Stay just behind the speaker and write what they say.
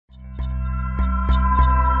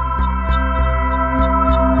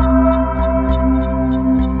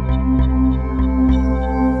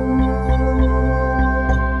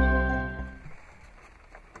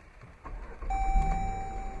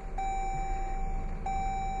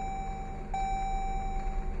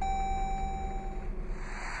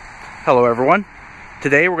Hello everyone.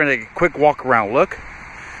 Today we're going to take a quick walk around look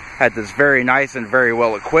at this very nice and very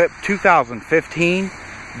well equipped 2015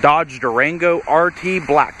 Dodge Durango RT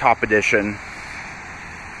Blacktop Edition.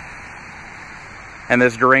 And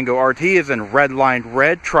this Durango RT is in red lined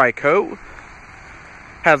red tri-coat.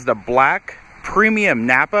 Has the black premium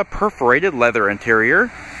Napa perforated leather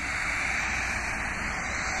interior.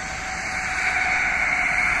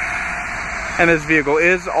 And this vehicle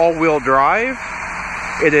is all-wheel drive.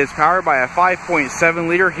 It is powered by a 5.7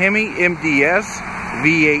 liter HEMI MDS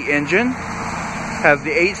V8 engine. Has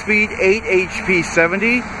the 8-speed 8 HP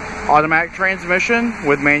 70 automatic transmission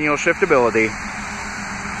with manual shiftability.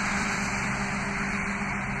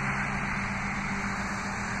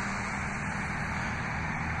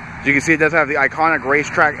 As you can see, it does have the iconic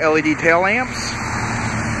racetrack LED tail lamps.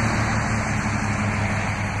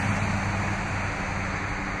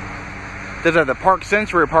 It does have the park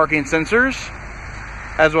sense rear parking sensors,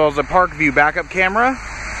 as well as a park view backup camera,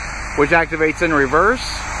 which activates in reverse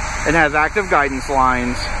and has active guidance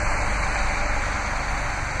lines.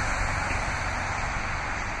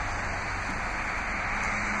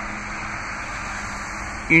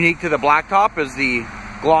 Unique to the Blacktop is the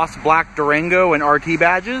gloss black Durango and RT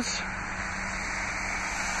badges.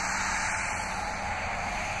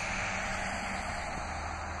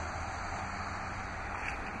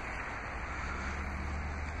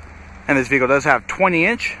 And this vehicle does have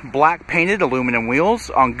 20-inch black painted aluminum wheels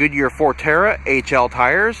on Goodyear Forterra HL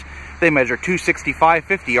tires. They measure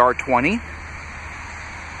 265/50 R20.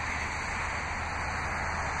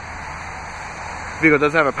 The vehicle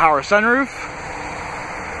does have a power sunroof.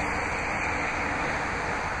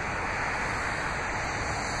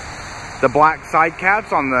 The black side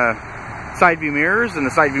caps on the side view mirrors, and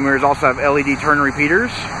the side view mirrors also have LED turn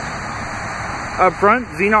repeaters. Up front,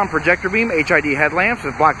 xenon projector beam HID headlamps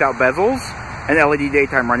with blacked out bezels and LED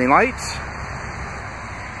daytime running lights.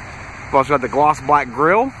 We've also got the gloss black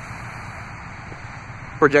grille,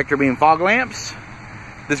 projector beam fog lamps.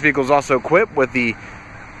 This vehicle is also equipped with the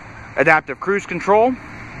adaptive cruise control,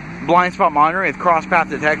 blind spot monitoring with cross path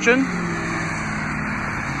detection.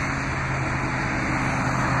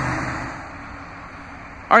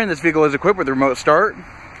 Alright, and this vehicle is equipped with a remote start.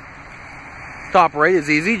 To operate is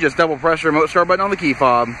easy, just double press the remote start button on the key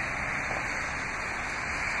fob.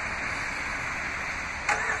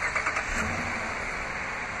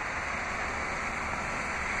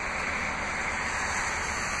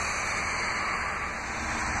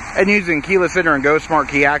 And using keyless enter and go smart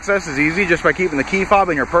key access is easy just by keeping the key fob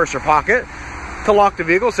in your purse or pocket. To lock the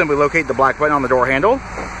vehicle, simply locate the black button on the door handle.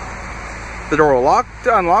 The door will lock.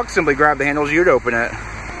 To unlock, simply grab the handles used to open it.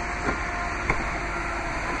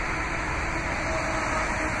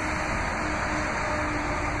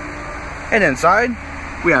 And inside,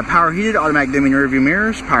 we have power heated automatic dimming rearview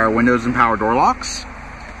mirrors, power windows and power door locks,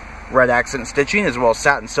 red accent stitching, as well as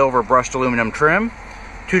satin silver brushed aluminum trim,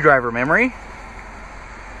 2-driver memory,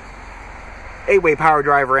 8-way power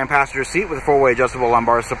driver and passenger seat with a 4-way adjustable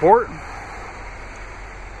lumbar support,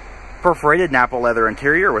 perforated Napa leather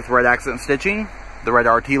interior with red accent stitching, the red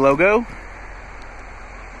RT logo,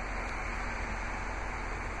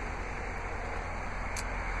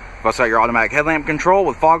 bust out your automatic headlamp control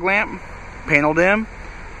with fog lamp, panel dim,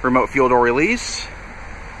 remote fuel door release,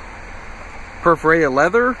 perforated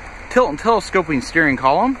leather, tilt and telescoping steering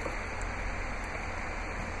column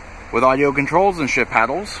with audio controls and shift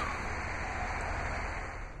paddles.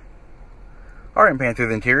 Alright, and pan through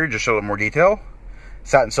the interior, just show a little more detail.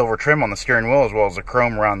 Satin silver trim on the steering wheel, as well as the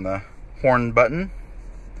chrome around the horn button.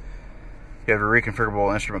 You have your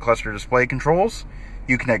reconfigurable instrument cluster display controls,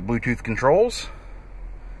 Uconnect Bluetooth controls,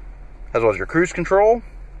 as well as your cruise control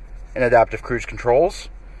and adaptive cruise controls.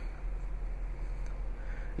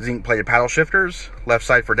 Zinc plated paddle shifters, left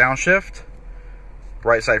side for downshift,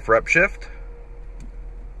 right side for upshift.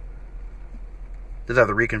 Does have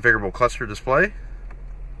the reconfigurable cluster display.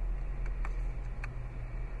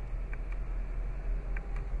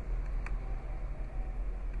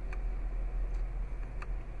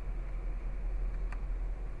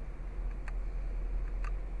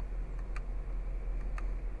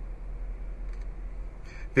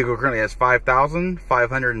 Vehicle currently has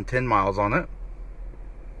 5,510 miles on it.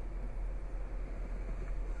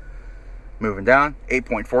 Moving down,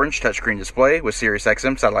 8.4-inch touchscreen display with Sirius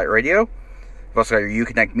XM satellite radio. You've also got your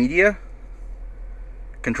Uconnect media,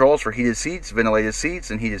 controls for heated seats, ventilated seats,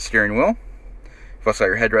 and heated steering wheel. You've also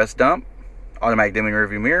got your headrest dump, automatic dimming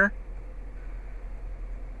rearview mirror,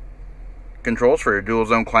 controls for your dual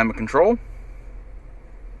zone climate control,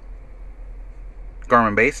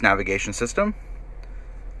 Garmin based navigation system,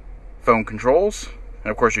 phone controls, and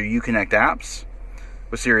of course your Uconnect apps.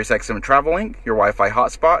 with Sirius XM Travel Link, your Wi-Fi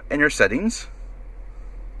hotspot, and your settings.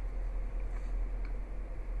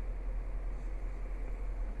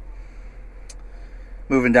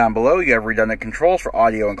 Moving down below, you have redundant controls for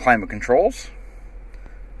audio and climate controls,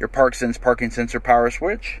 your ParkSense parking sensor power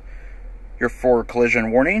switch, your forward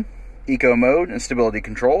collision warning, eco mode, and stability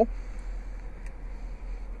control.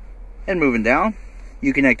 And moving down,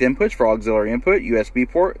 you connect inputs for auxiliary input, USB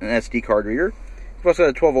port, and SD card reader. You've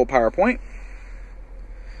also got a 12-volt power point,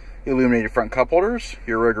 illuminated front cup holders,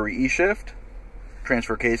 your rotary E-shift,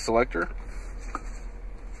 transfer case selector,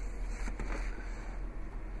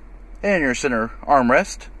 and your center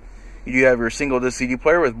armrest. You do have your single disc CD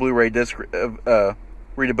player with Blu-ray disc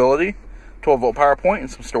readability, 12-volt power point, and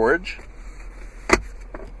some storage.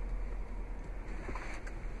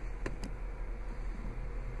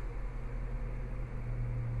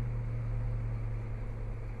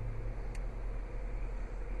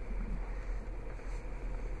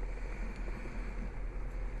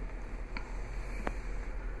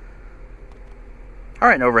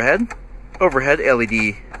 Alright, and overhead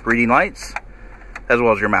LED reading lights, as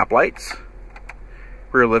well as your map lights,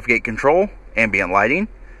 rear liftgate control, ambient lighting,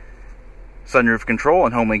 sunroof control,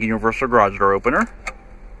 and HomeLink universal garage door opener.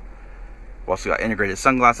 We've also got integrated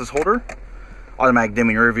sunglasses holder, automatic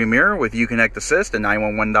dimming rearview mirror with Uconnect Assist and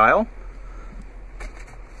 911 dial,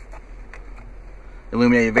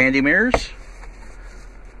 illuminated vanity mirrors,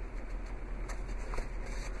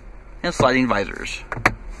 and sliding visors.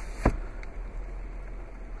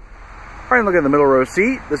 Alright, look at the middle row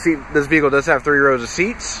seat. This vehicle does have 3 rows of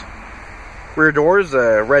seats. Rear doors,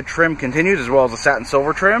 red trim continues, as well as a satin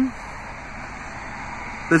silver trim.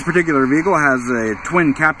 This particular vehicle has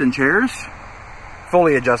twin captain chairs,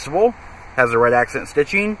 fully adjustable, has the red accent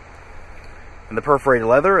stitching, and the perforated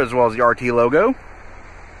leather, as well as the RT logo.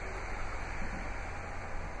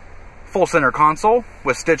 Full center console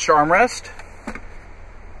with stitched armrest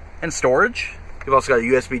and storage. You've also got a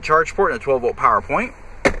USB charge port and a 12-volt power point.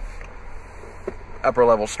 Upper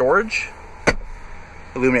level storage,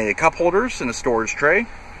 illuminated cup holders, and a storage tray.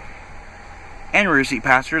 And rear seat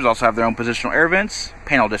passengers also have their own positional air vents,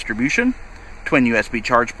 panel distribution, twin USB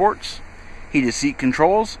charge ports, heated seat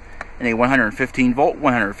controls, and a 115 volt,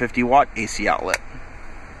 150 watt AC outlet.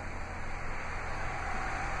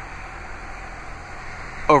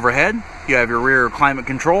 Overhead, you have your rear climate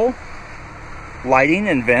control, lighting,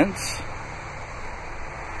 and vents.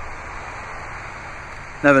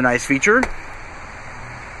 Another nice feature,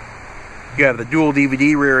 you have the dual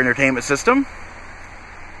DVD rear entertainment system,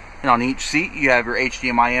 and on each seat you have your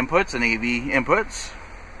HDMI inputs and AV inputs.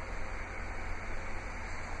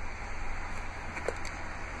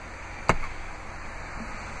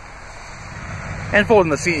 And folding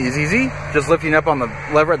the seat is easy, just lifting up on the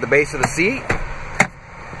lever at the base of the seat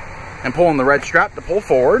and pulling the red strap to pull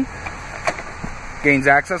forward. Gains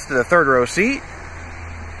access to the third row seat.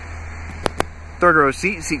 Third row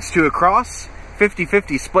seat seats 2 across.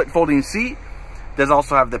 50-50 split folding seat. Does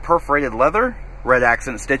also have the perforated leather, red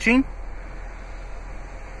accent stitching.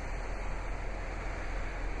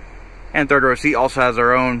 And third row seat also has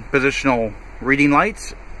our own positional reading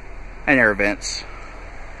lights and air vents.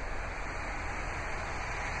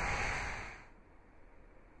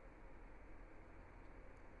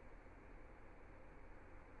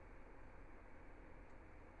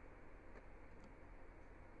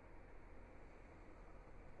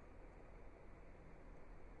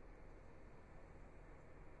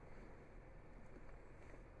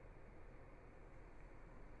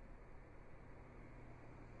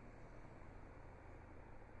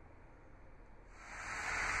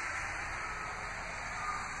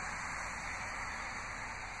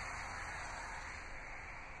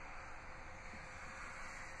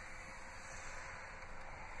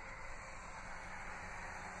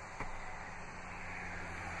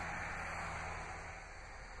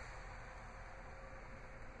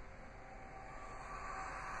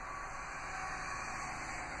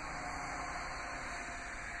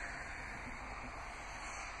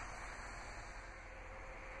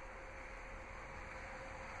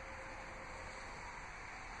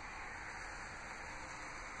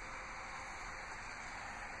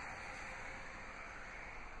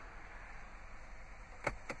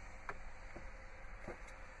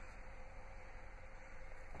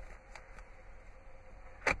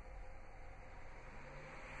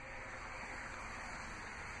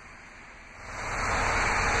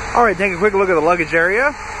 Alright, take a quick look at the luggage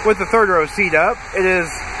area. With the third row seat up, it is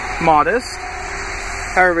modest.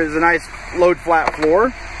 However, it is a nice load flat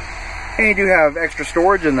floor. And you do have extra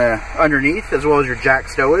storage in the underneath, as well as your jack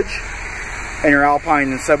stowage and your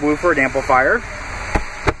Alpine subwoofer and amplifier.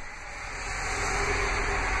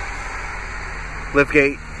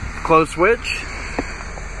 liftgate close switch.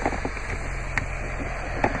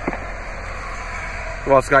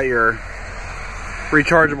 You've also got your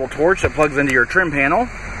rechargeable torch that plugs into your trim panel.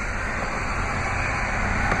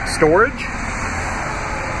 Storage.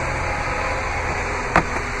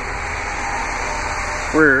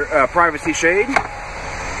 Rear privacy shade.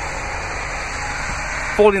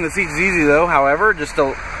 Folding the seats is easy though, however, just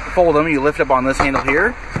to fold them, you lift up on this handle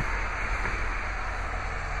here.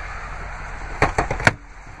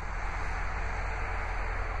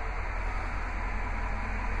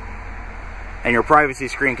 And your privacy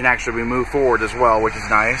screen can actually be moved forward as well, which is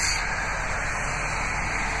nice.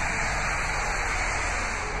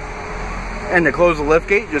 And to close the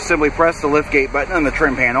liftgate, just simply press the liftgate button on the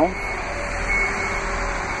trim panel.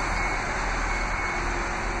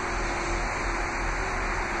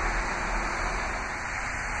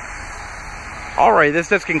 Alright, this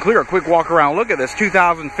does conclude our quick walk around look at this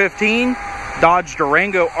 2015 Dodge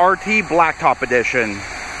Durango RT Blacktop Edition.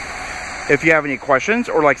 If you have any questions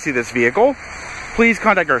or like to see this vehicle, please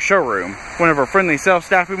contact our showroom. One of our friendly sales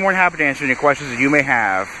staff will be more than happy to answer any questions that you may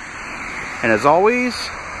have. And as always,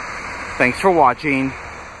 thanks for watching.